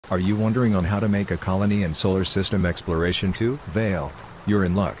Are you wondering on how to make a colony in Solar System Exploration 2? Vale, you're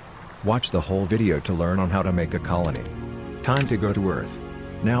in luck. Watch the whole video to learn on how to make a colony. Time to go to Earth.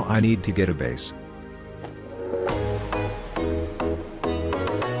 Now I need to get a base.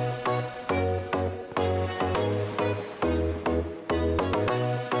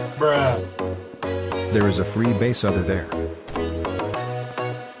 Bruh. There is a free base over there.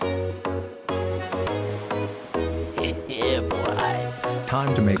 Yeah, boy.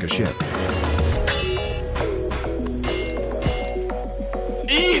 Time to make a ship.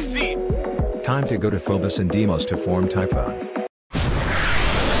 Easy! Time to go to Phobos and Deimos to form Typhon.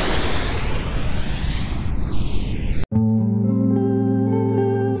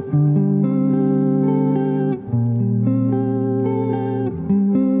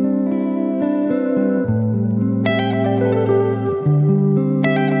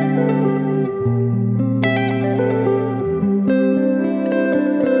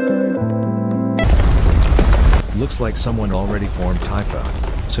 Looks like someone already formed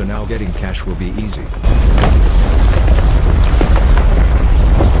Typhon, so now getting cash will be easy.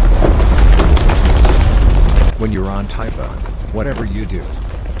 When you're on Typhon, whatever you do,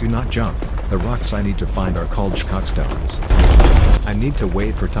 do not jump. The rocks I need to find are called stones. I need to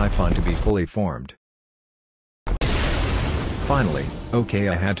wait for Typhon to be fully formed. Finally, okay,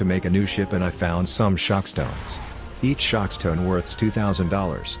 I had to make a new ship and I found some stones. Each stone worth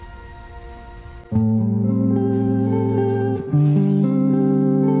 $2,000.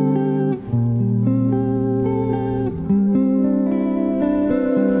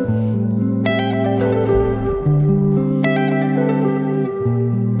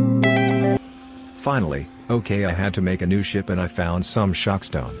 Finally, okay, I had to make a new ship and I found some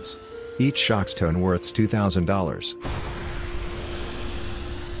stones. Each stone worth $2,000.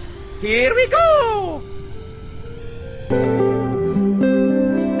 Here we go!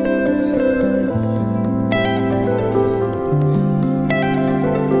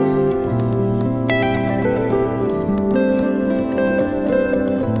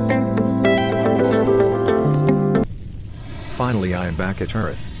 Finally, I am back at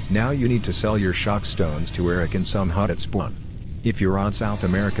Earth. Now you need to sell your stones to Eric and some hot at spawn. If you're on South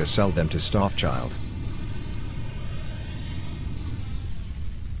America, sell them to Stoffchild.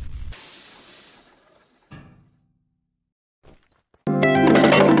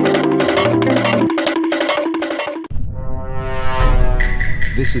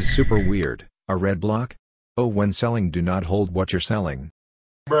 This is super weird. A red block? Oh, when selling, do not hold what you're selling.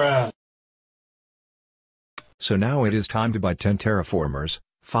 Bruh. So now it is time to buy 10 terraformers.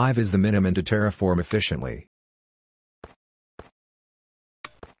 5 is the minimum to terraform efficiently.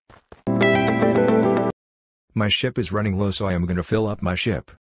 My ship is running low, so I am going to fill up my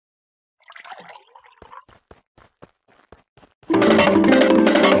ship.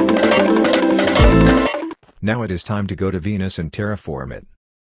 Now it is time to go to Venus and terraform it.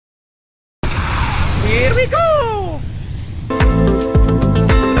 Here we go!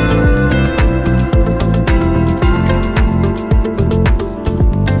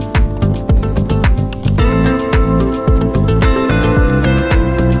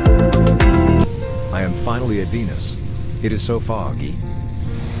 Finally at Venus. It is so foggy.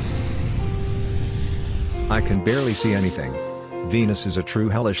 I can barely see anything. Venus is a true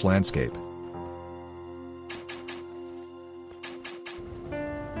hellish landscape.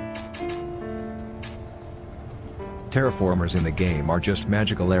 Terraformers in the game are just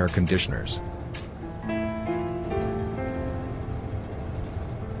magical air conditioners.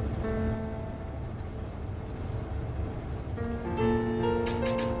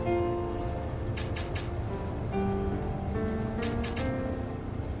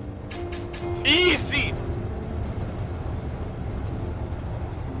 Easy!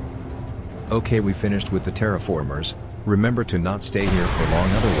 Okay, we finished with the terraformers. Remember to not stay here for long,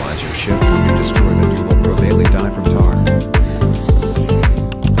 otherwise your ship will be destroyed and you will probably die from tar.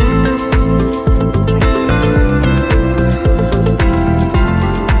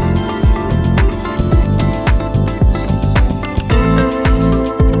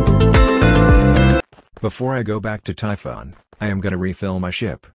 Before I go back to Typhon, I am gonna refill my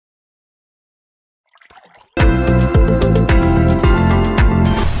ship.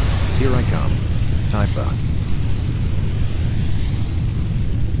 Here I come. Typhon.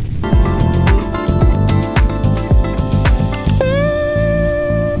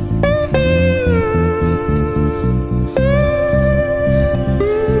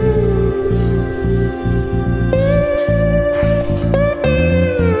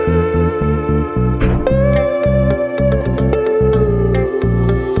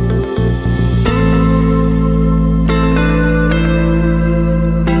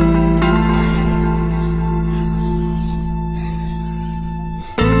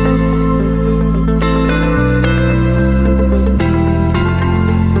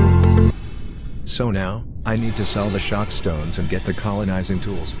 So now, I need to sell the shock stones and get the colonizing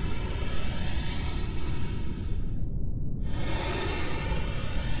tools.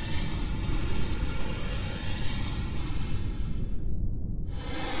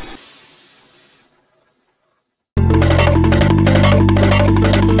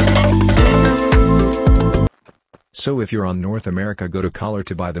 So if you're on North America, go to Collar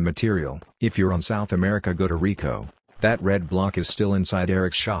to buy the material. If you're on South America, go to Rico. That red block is still inside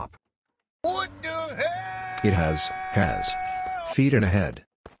Eric's shop. What the hell? It has feet and a head.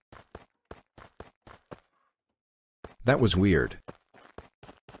 That was weird.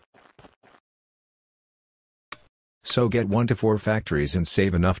 So get 1 to 4 factories and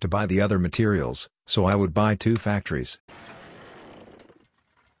save enough to buy the other materials, so I would buy 2 factories.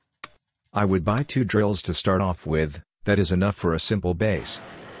 I would buy 2 drills to start off with, that is enough for a simple base.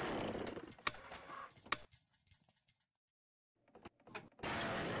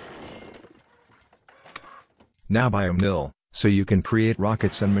 Now buy a mill, so you can create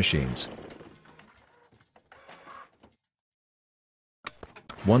rockets and machines.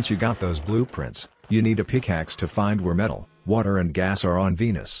 Once you got those blueprints, you need a pickaxe to find where metal, water and gas are on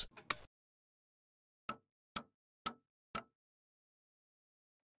Venus.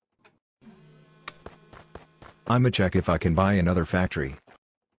 I'ma check if I can buy another factory.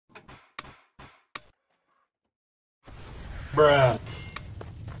 Bruh.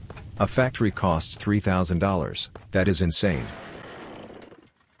 A factory costs $3,000, that is insane.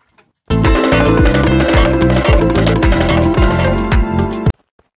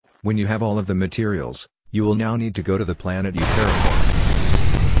 When you have all of the materials, you will now need to go to the planet you terraform.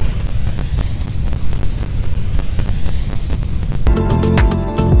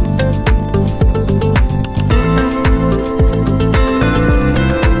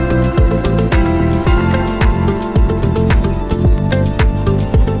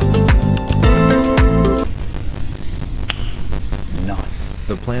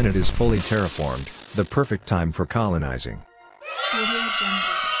 The planet is fully terraformed, the perfect time for colonizing.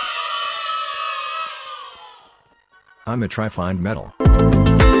 I'ma try find metal.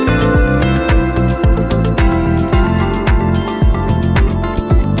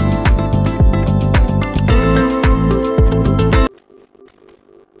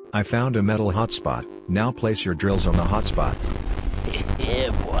 I found a metal hotspot, now place your drills on the hotspot. Yeah,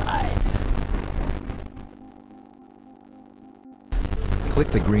 boy.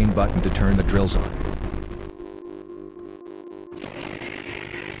 Click the green button to turn the drills on.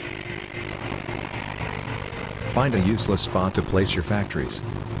 Find a useless spot to place your factories.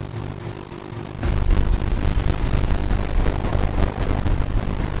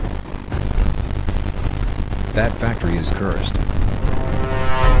 That factory is cursed.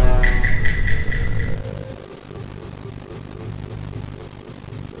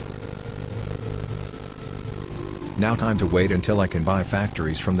 Now time to wait until I can buy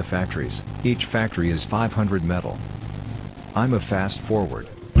factories from the factories. Each factory is 500 metal. I'm a fast forward.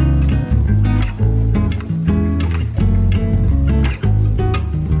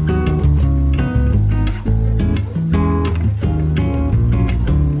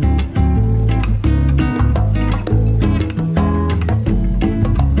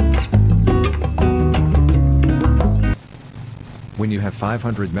 When you have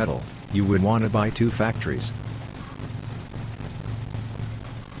 500 metal, you would want to buy 2 factories.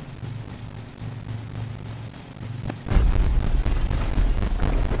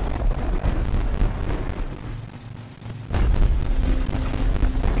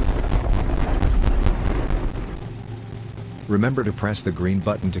 Remember to press the green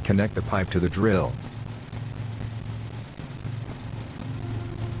button to connect the pipe to the drill.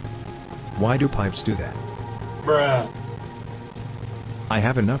 Why do pipes do that? Bruh. I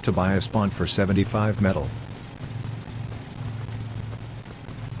have enough to buy a spawn for 75 metal.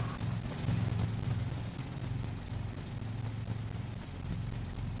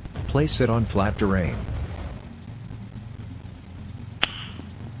 Place it on flat terrain.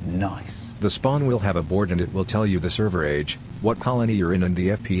 Nice. The spawn will have a board and it will tell you the server age, what colony you're in and the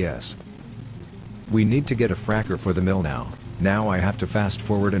FPS. We need to get a fracker for the mill now. Now I have to fast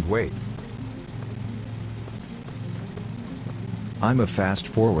forward and wait. I'm a fast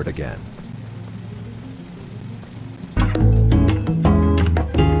forward again.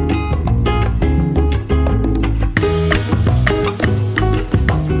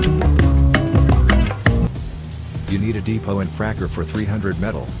 You need a depot and fracker for 300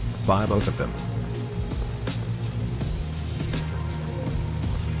 metal. Buy both of them.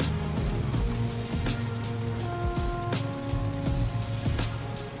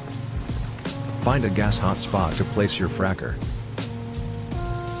 Find a gas hotspot to place your fracker.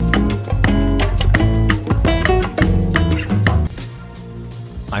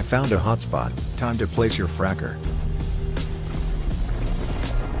 I found a hotspot. Time to place your fracker.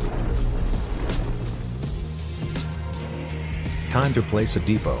 Time to place a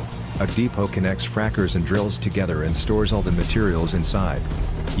depot. A depot connects frackers and drills together and stores all the materials inside.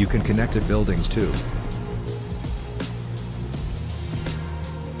 You can connect to buildings too.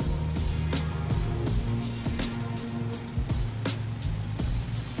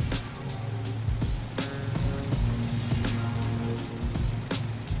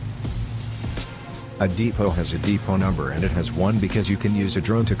 A depot has a depot number, and it has one because you can use a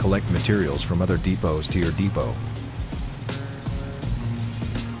drone to collect materials from other depots to your depot.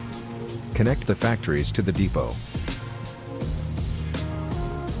 Connect the factories to the depot.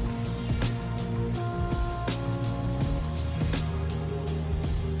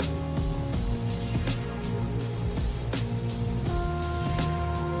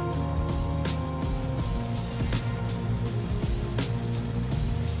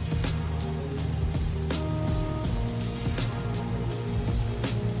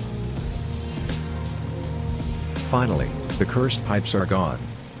 Finally, the cursed pipes are gone.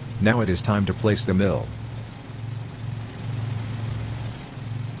 Now it is time to place the mill.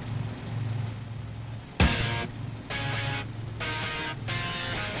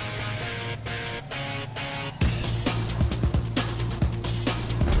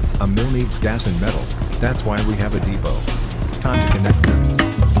 A mill needs gas and metal, that's why we have a depot. Time to connect them.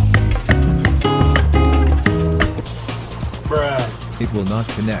 Bruh. It will not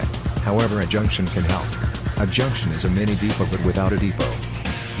connect, however a junction can help. A junction is a mini depot but without a depot.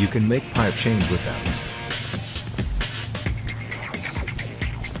 You can make pipe chains with them.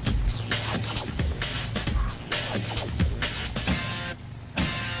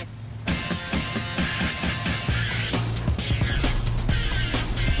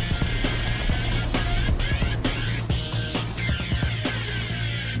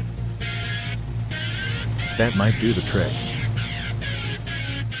 That might do the trick.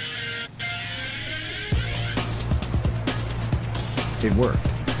 It worked.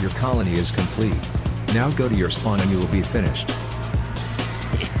 Your colony is complete. Now go to your spawn and you will be finished.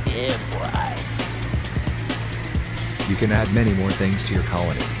 Yeah, boy. You can add many more things to your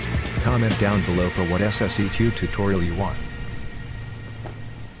colony. Comment down below for what SSE2 tutorial you want.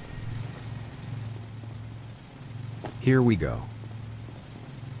 Here we go.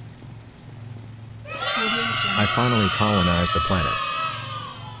 I finally colonized the planet.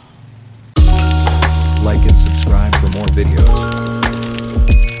 Like and subscribe for more videos.